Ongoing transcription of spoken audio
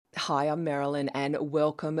Hi, I'm Marilyn and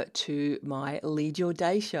welcome to my Lead Your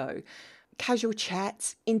Day show. Casual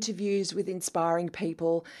chats, interviews with inspiring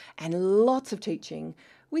people and lots of teaching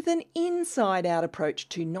with an inside-out approach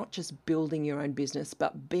to not just building your own business,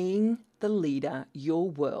 but being the leader your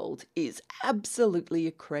world is absolutely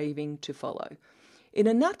a craving to follow. In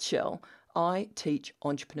a nutshell, I teach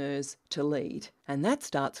entrepreneurs to lead, and that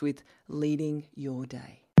starts with leading your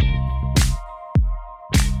day.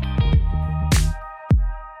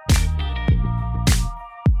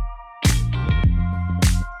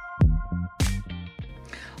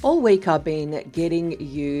 All week I've been getting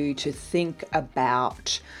you to think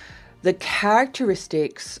about the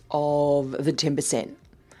characteristics of the 10%.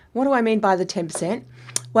 What do I mean by the 10%?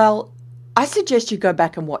 Well, I suggest you go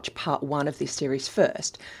back and watch part 1 of this series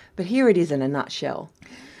first, but here it is in a nutshell.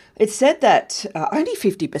 It's said that only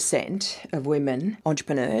 50% of women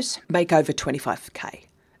entrepreneurs make over 25k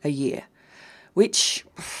a year, which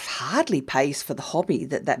hardly pays for the hobby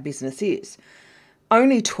that business is.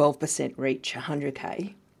 Only 12% reach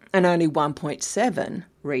 100k. And only 1.7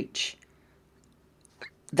 reach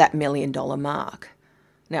that $1 million mark.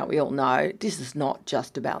 Now, we all know this is not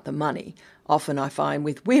just about the money. Often I find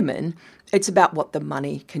with women, it's about what the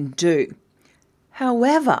money can do.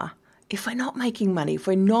 However, if we're not making money, if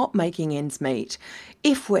we're not making ends meet,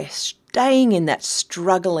 if we're staying in that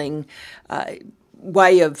struggling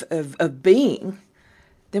way of being,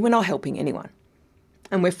 then we're not helping anyone.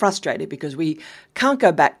 And we're frustrated because we can't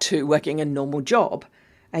go back to working a normal job,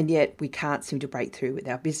 and yet we can't seem to break through with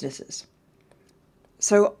our businesses.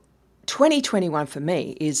 So 2021 for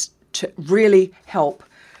me is to really help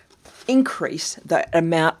increase the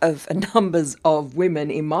amount of numbers of women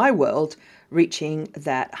in my world reaching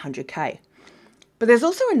that 100k. But there's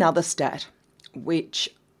also another stat which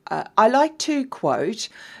I like to quote,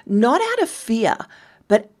 not out of fear,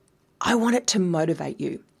 but I want it to motivate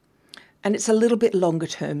you. And it's a little bit longer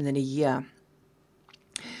term than a year.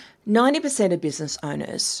 90% of business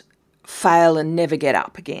owners fail and never get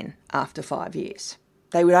up again after 5 years.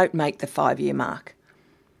 They don't make the 5-year mark.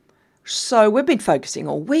 So we've been focusing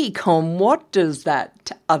all week on what does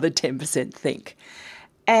that other 10% think.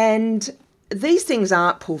 And these things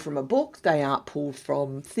aren't pulled from a book. They aren't pulled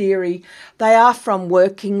from theory. They are from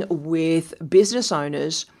working with business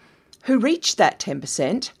owners who reach that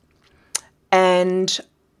 10%. And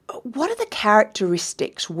what are the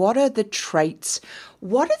characteristics? What are the traits?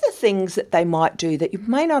 What are the things that they might do that you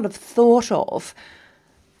may not have thought of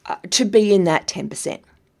to be in that 10%?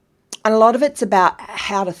 And a lot of it's about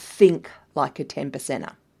how to think like a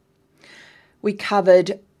 10%er. We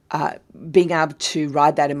covered being able to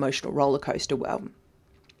ride that emotional roller coaster well.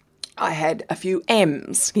 I had a few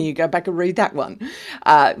M's. Can you go back and read that one?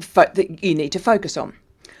 That you need to focus on.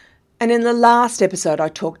 And in the last episode, I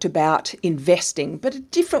talked about investing, but a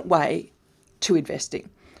different way to investing.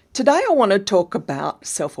 Today, I want to talk about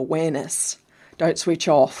self-awareness. Don't switch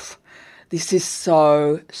off. This is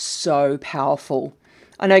so, so powerful.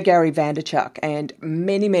 I know Gary Vaynerchuk and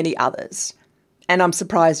many, many others. And I'm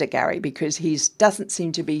surprised at Gary because he doesn't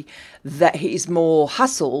seem to be that he's more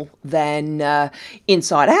hustle than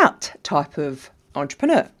inside out type of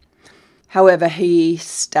entrepreneur. However, he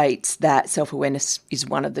states that self-awareness is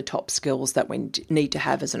one of the top skills that we need to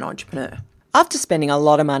have as an entrepreneur. After spending a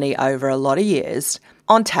lot of money over a lot of years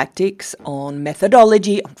on tactics, on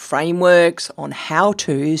methodology, on frameworks, on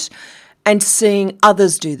how-tos, and seeing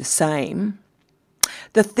others do the same,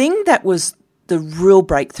 the thing that was the real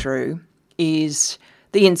breakthrough is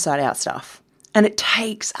the inside-out stuff. And it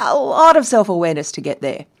takes a lot of self-awareness to get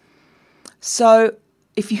there. So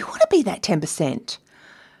if you want to be that 10%,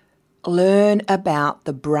 learn about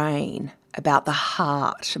the brain, about the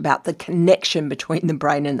heart, about the connection between the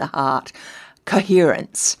brain and the heart,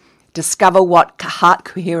 coherence. Discover what heart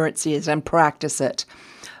coherence is and practice it.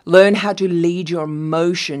 Learn how to lead your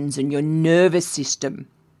emotions and your nervous system.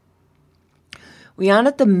 We aren't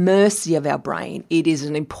at the mercy of our brain. It is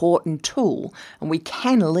an important tool and we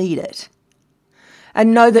can lead it.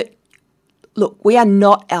 And know that, look, we are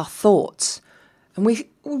not our thoughts. And we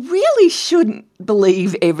really shouldn't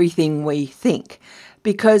believe everything we think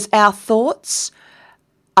because our thoughts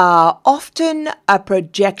are often a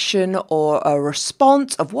projection or a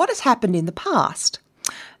response of what has happened in the past.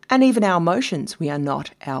 And even our emotions, we are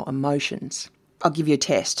not our emotions. I'll give you a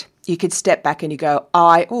test. You could step back and you go,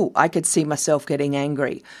 I could see myself getting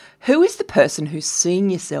angry. Who is the person who's seen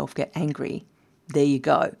yourself get angry? There you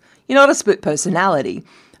go. You're not a split personality.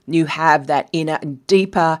 You have that inner and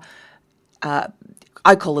deeper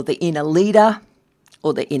I call it the inner leader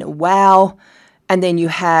or the inner wow. And then you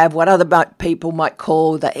have what other people might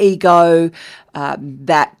call the ego,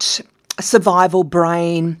 that survival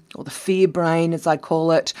brain, or the fear brain as I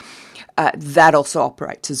call it, that also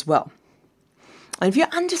operates as well. And if you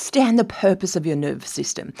understand the purpose of your nervous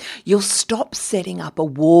system, you'll stop setting up a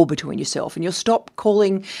war between yourself, and you'll stop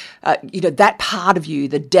calling, that part of you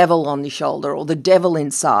the devil on the shoulder, or the devil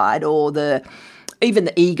inside, or even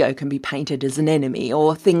the ego can be painted as an enemy,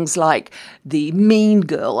 or things like the mean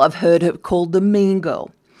girl. I've heard it called the mean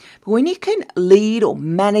girl. But when you can lead or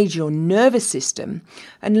manage your nervous system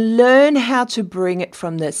and learn how to bring it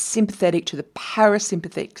from the sympathetic to the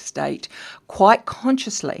parasympathetic state quite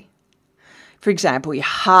consciously. For example, your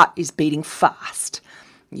heart is beating fast.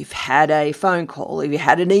 You've had a phone call, you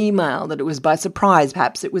had an email that it was by surprise,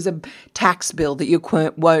 perhaps it was a tax bill that you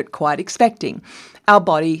weren't quite expecting. Our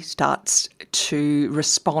body starts to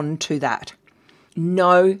respond to that.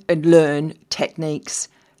 Know and learn techniques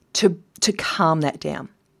to calm that down.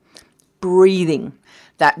 Breathing.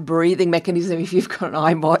 That breathing mechanism, if you've got an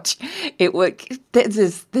iWatch,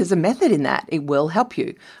 there's a method in that. It will help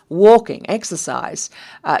you. Walking, exercise,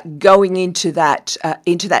 going into that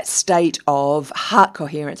state of heart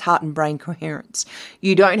coherence, heart and brain coherence.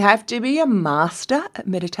 You don't have to be a master at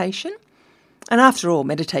meditation. And after all,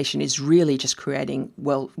 meditation is really just creating,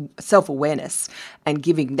 self-awareness and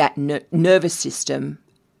giving that nervous system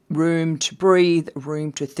room to breathe,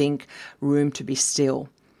 room to think, room to be still.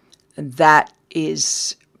 That's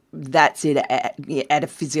it at a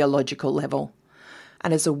physiological level.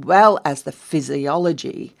 And as well as the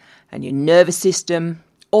physiology and your nervous system,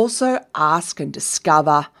 also ask and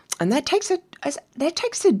discover. And that takes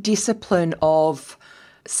a discipline of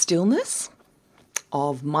stillness,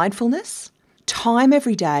 of mindfulness, time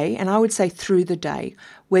every day, and I would say through the day,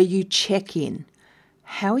 where you check in.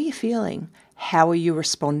 How are you feeling? How are you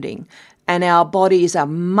responding? And our bodies are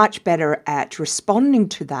much better at responding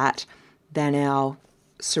to that than our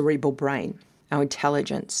cerebral brain, our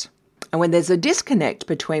intelligence. And when there's a disconnect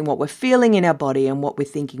between what we're feeling in our body and what we're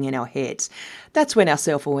thinking in our heads, that's when our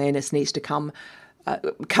self-awareness needs to come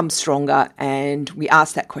stronger, and we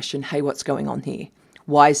ask that question, hey, what's going on here?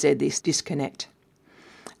 Why is there this disconnect?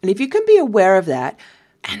 And if you can be aware of that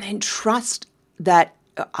and then trust that,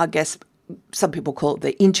 I guess some people call it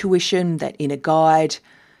the intuition, that inner guide,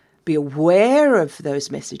 be aware of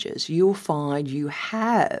those messages, you'll find you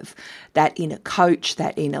have that inner coach,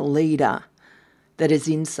 that inner leader that is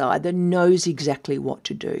inside that knows exactly what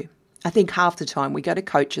to do. I think half the time we go to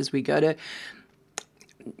coaches, we go to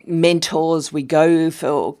mentors, we go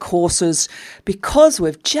for courses because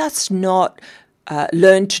we've just not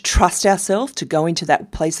learned to trust ourselves, to go into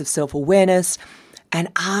that place of self-awareness and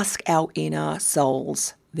ask our inner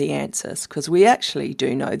souls the answers, because we actually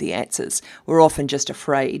do know the answers. We're often just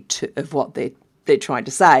afraid of what they're trying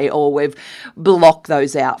to say, or we've blocked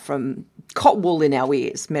those out from cotton wool in our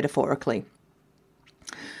ears, metaphorically.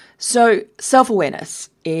 So self-awareness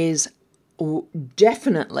is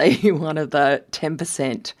definitely one of the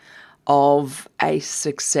 10% of a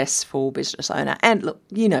successful business owner. And look,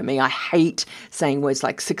 you know me, I hate saying words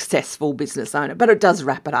like successful business owner, but it does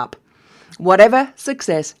wrap it up. Whatever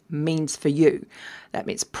success means for you. That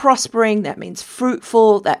means prospering, that means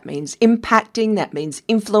fruitful, that means impacting, that means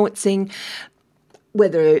influencing.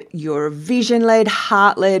 Whether you're vision-led,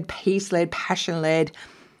 heart-led, peace-led, passion-led,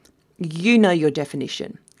 you know your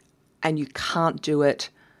definition, and you can't do it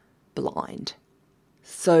blind.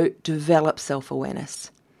 So develop self-awareness.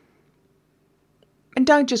 And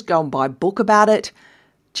don't just go and buy a book about it.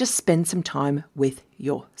 Just spend some time with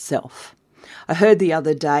yourself. I heard the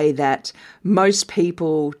other day that most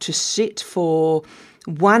people to sit for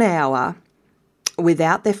 1 hour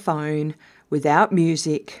without their phone, without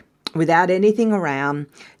music, without anything around,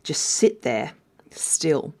 just sit there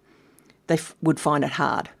still, they would find it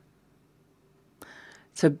hard.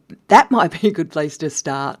 So that might be a good place to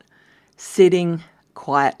start, sitting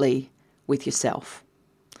quietly with yourself.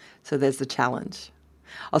 So there's the challenge.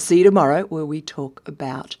 I'll see you tomorrow where we talk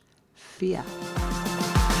about fear.